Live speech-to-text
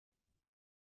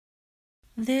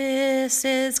This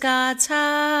is God's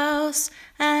house,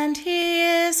 and He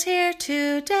is here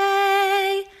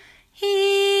today.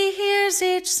 He hears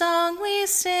each song we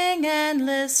sing and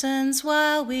listens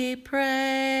while we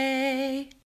pray.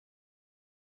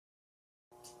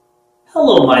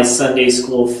 Hello, my Sunday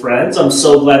school friends. I'm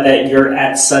so glad that you're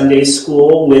at Sunday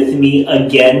school with me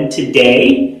again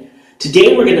today.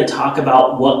 Today we're going to talk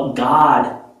about what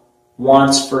God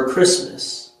wants for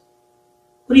Christmas.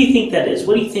 What do you think that is?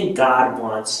 What do you think God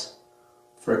wants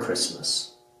for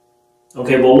Christmas?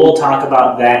 Okay, well, we'll talk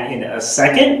about that in a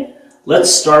second. Let's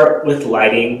start with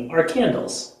lighting our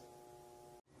candles.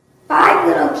 5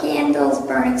 little candles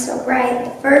burning so bright.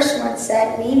 The first one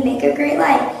said, "We make a great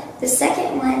light." The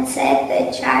second one said,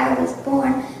 "The child is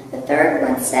born." The third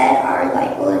one said, "Our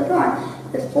light will adorn."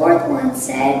 The fourth one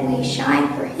said, "We shine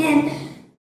for Him."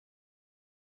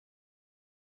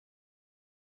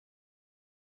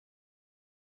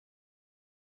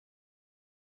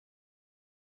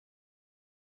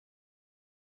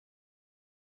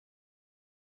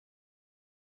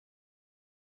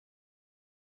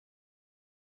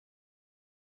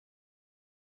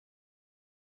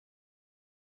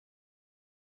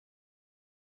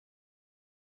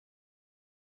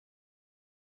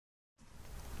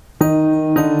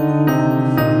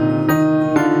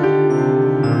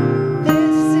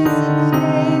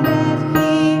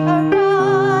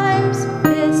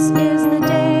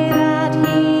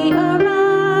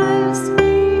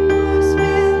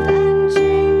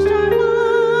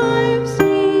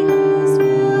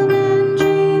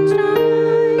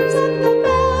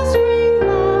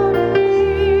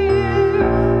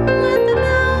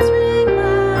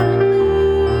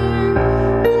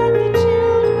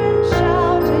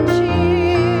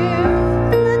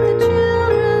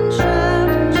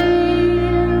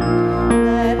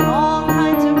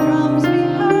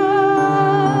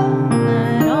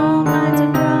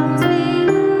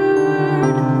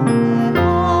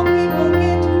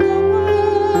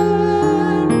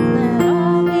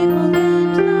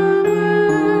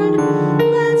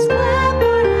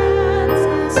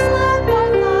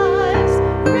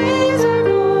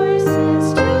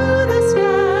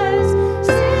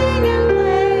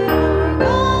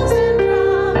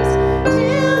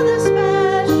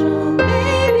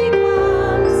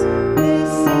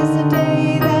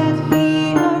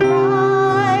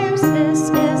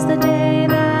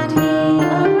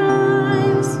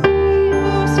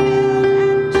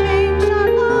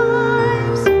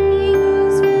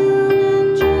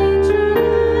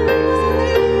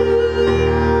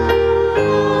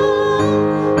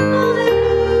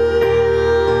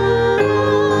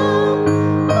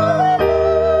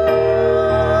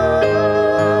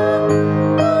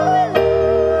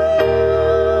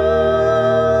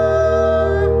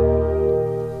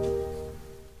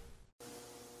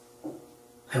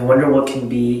 I wonder what can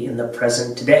be in the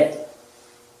present today.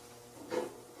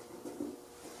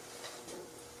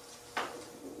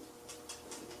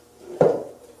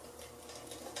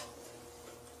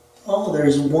 Oh,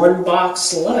 there's one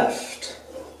box left.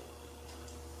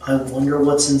 I wonder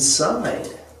what's inside.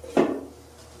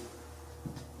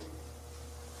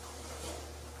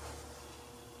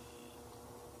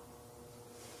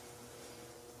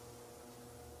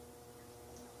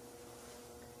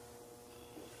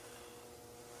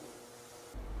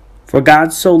 For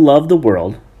God so loved the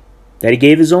world that He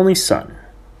gave His only Son,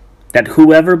 that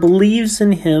whoever believes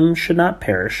in Him should not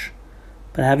perish,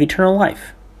 but have eternal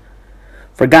life.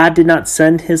 For God did not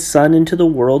send His Son into the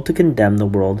world to condemn the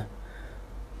world,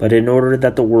 but in order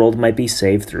that the world might be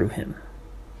saved through Him.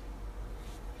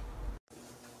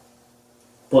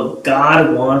 What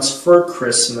God wants for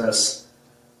Christmas,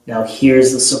 now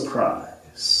here's the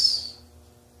surprise.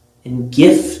 In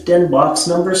gift and box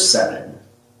number 7,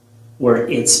 where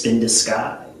it's been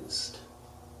disguised.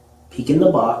 Peek in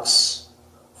the box,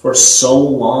 for so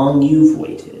long you've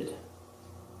waited.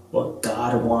 What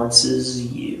God wants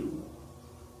is you,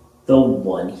 the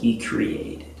one He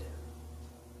created.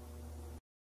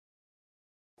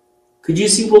 Could you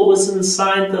see what was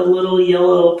inside the little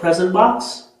yellow present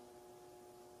box?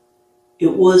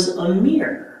 It was a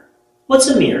mirror. What's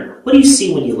a mirror? What do you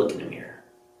see when you look in a mirror?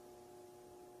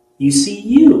 You see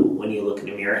you when you look in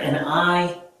a mirror, and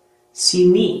I see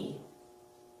me.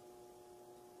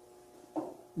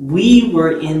 We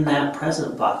were in that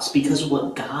present box because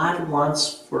what God wants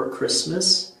for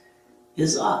Christmas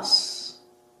is us.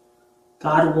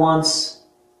 God wants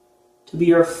to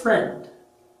be our friend,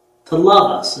 to love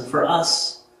us, and for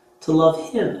us to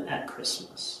love Him at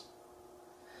Christmas.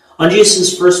 On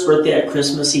Jesus' first birthday at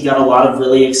Christmas, He got a lot of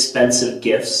really expensive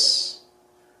gifts.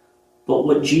 But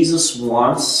what Jesus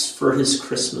wants for His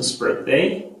Christmas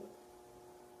birthday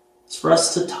It's for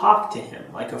us to talk to him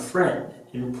like a friend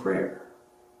in prayer.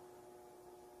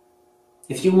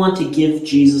 If you want to give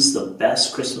Jesus the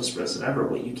best Christmas present ever,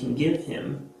 what you can give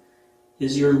him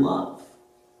is your love.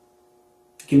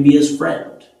 You can be his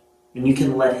friend, and you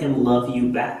can let him love you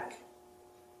back.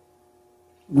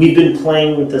 We've been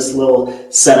playing with this little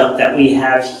setup that we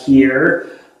have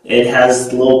here. It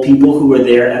has little people who were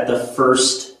there at the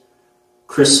first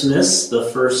Christmas, the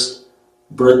first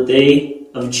birthday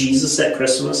of Jesus at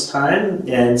Christmas time.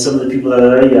 And some of the people that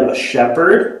are there, you have a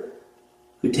shepherd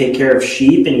who take care of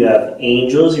sheep, and you have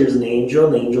angels. Here's an angel,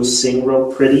 and the angels sing real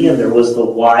pretty. And there was the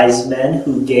wise men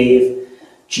who gave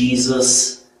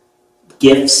Jesus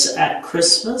gifts at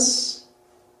Christmas.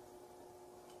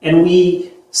 And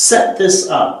we set this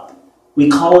up. We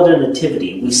call it a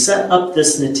nativity. We set up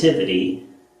this nativity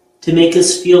to make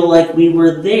us feel like we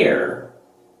were there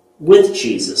with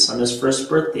Jesus on his first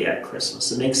birthday at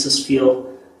Christmas. It makes us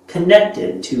feel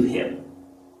connected to him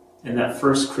in that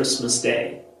first Christmas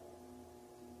day.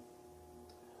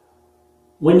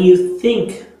 When you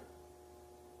think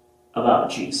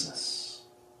about Jesus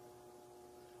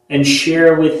and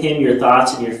share with him your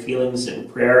thoughts and your feelings in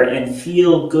prayer and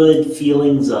feel good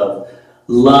feelings of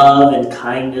love and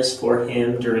kindness for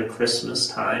him during Christmas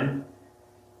time,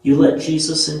 you let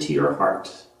Jesus into your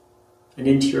heart and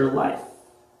into your life.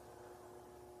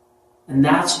 And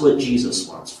that's what Jesus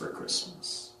wants for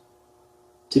Christmas.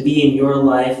 To be in your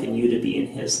life and you to be in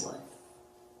his life.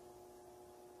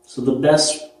 So the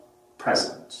best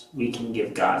present we can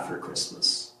give God for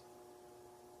Christmas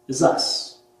is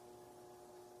us.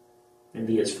 And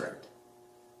be his friend.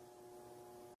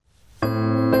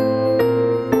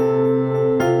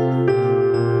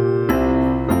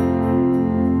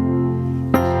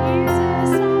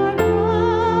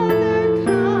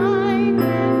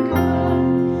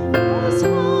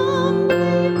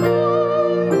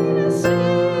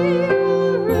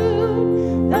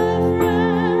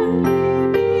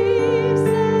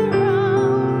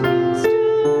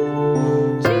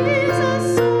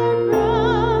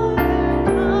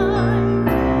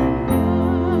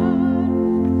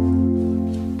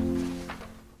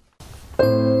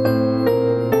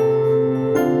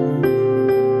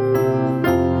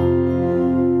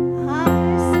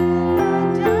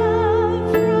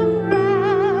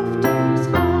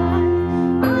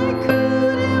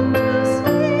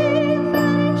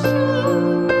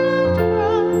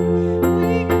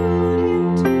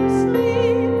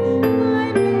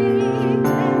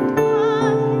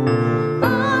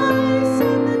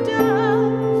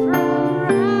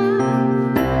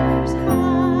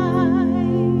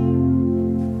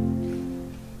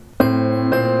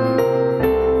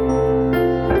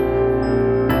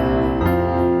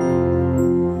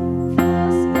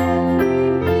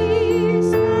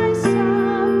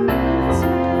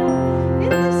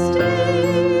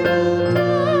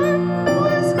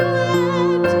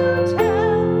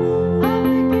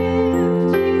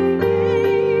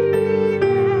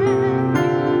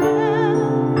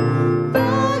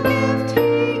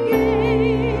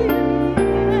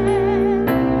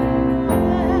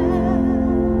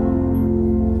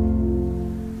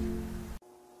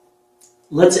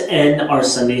 Let's end our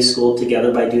Sunday school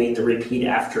together by doing the repeat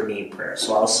after me prayer.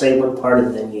 So I'll say one part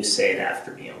and then you say it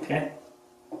after me, okay?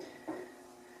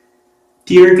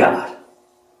 Dear God,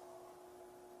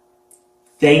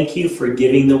 thank you for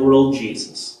giving the world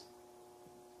Jesus.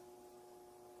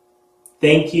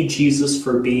 Thank you, Jesus,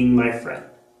 for being my friend.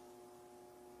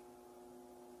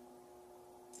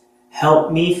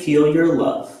 Help me feel your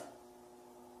love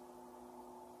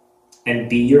and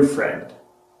be your friend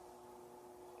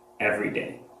every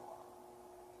day.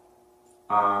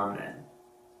 Amen.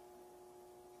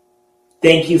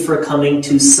 Thank you for coming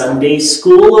to Sunday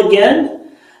school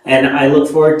again, and I look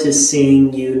forward to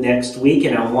seeing you next week,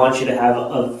 and I want you to have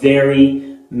a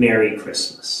very Merry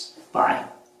Christmas. Bye.